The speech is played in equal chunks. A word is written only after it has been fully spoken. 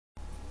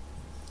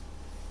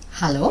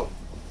Hello,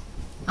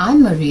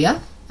 I'm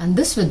Maria and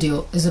this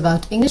video is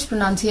about English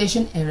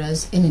pronunciation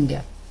errors in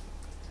India.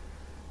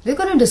 We're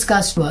going to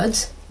discuss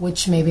words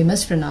which may be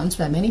mispronounced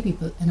by many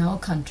people in our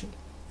country.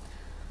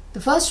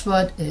 The first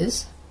word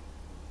is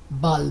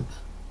bulb.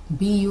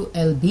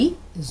 B-U-L-B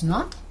is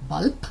not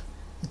bulb,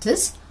 it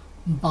is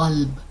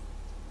bulb.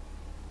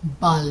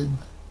 Bulb.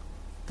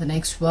 The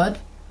next word,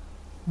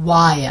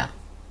 wire.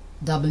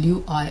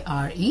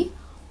 W-I-R-E,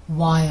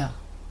 wire.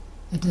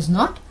 It is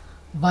not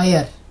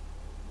wire.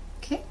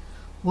 Okay.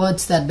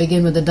 Words that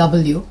begin with a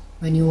W,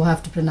 when you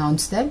have to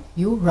pronounce them,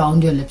 you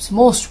round your lips.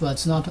 Most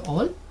words, not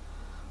all.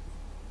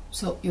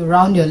 So you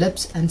round your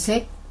lips and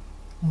say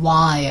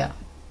wire.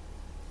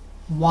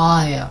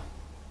 Wire.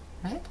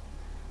 Right?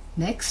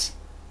 Next,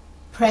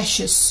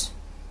 precious.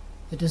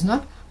 It is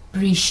not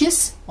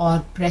precious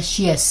or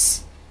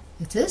precious.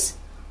 It is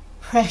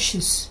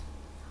precious.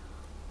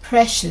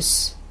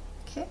 Precious.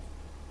 Okay.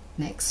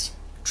 Next,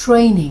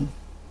 training.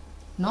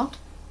 Not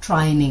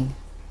training.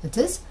 It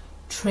is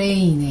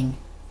training.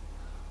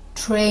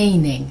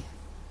 Training.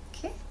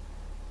 Okay.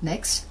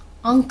 Next,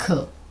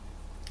 uncle.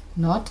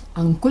 Not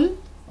uncle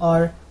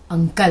or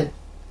uncle.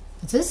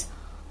 It is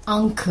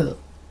uncle.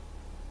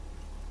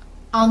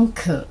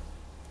 Uncle.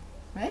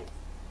 Right?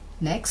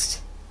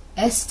 Next,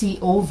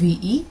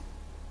 S-T-O-V-E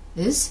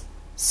is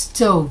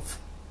stove.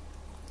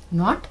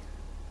 Not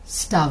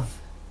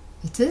stove.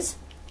 It is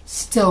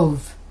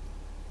stove.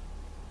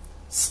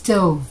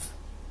 Stove.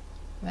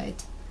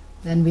 Right?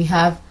 Then we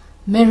have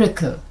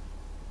miracle.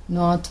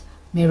 Not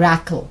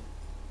miracle.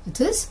 It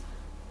is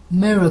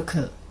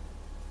miracle.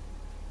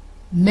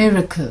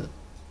 Miracle.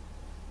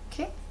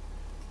 Okay?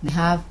 We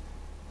have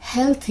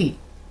healthy.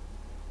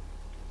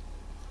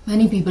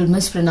 Many people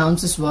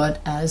mispronounce this word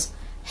as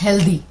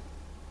healthy.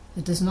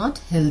 It is not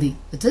healthy.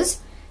 It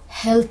is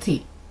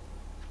healthy.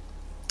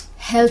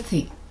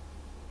 Healthy.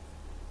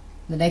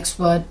 The next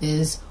word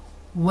is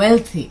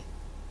wealthy.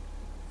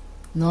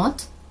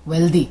 Not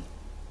wealthy.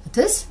 It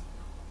is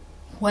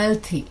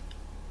wealthy.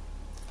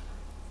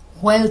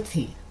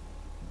 Wealthy.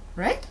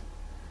 Right?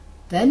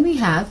 Then we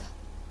have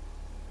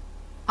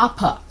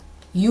upper.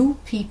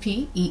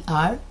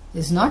 U-P-P-E-R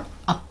is not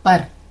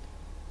upper.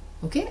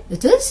 Okay?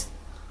 It is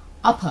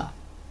upper.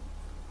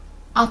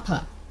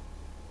 Upper.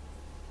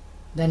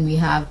 Then we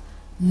have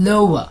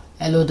lower.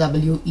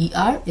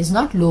 L-O-W-E-R is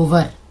not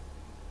lower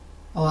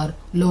or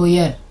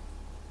lower.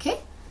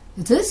 Okay?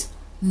 It is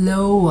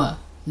lower.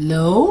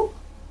 Lower.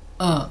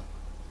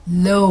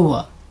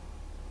 Lower.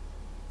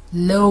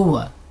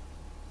 Lower.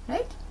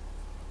 Right?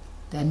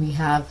 Then we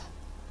have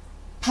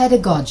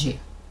pedagogy.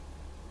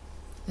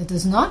 It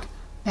is not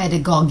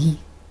pedagogy.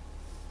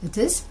 It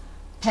is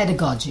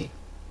pedagogy.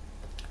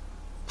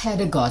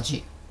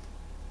 Pedagogy.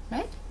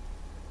 Right?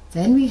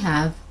 Then we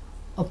have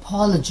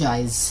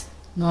apologize.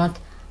 Not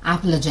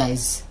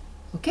apologize.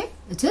 Okay?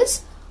 It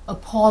is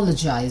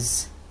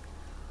apologize.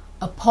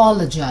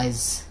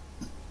 Apologize.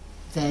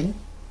 Then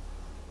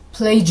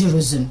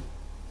plagiarism.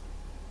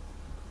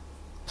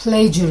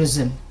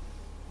 Plagiarism.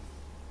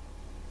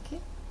 Okay?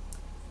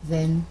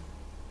 Then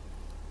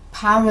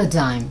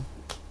paradigm.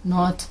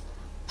 Not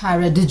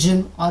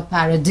paradigm or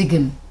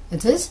paradigm.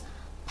 It is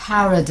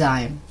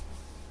paradigm.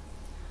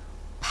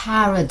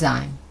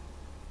 Paradigm.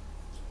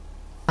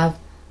 Have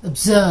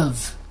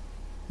observe.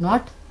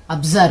 Not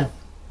observe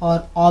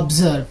or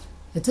observe.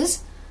 It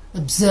is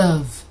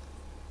observe.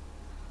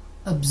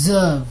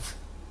 Observe.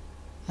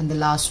 And the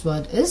last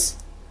word is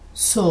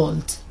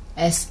salt.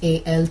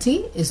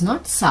 S-A-L-T is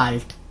not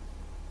salt.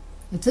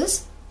 It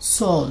is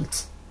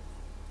salt.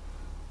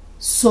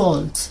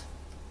 Salt.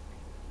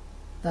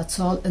 That's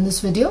all in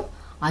this video.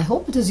 I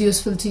hope it is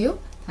useful to you.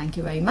 Thank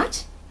you very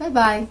much.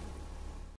 Bye-bye.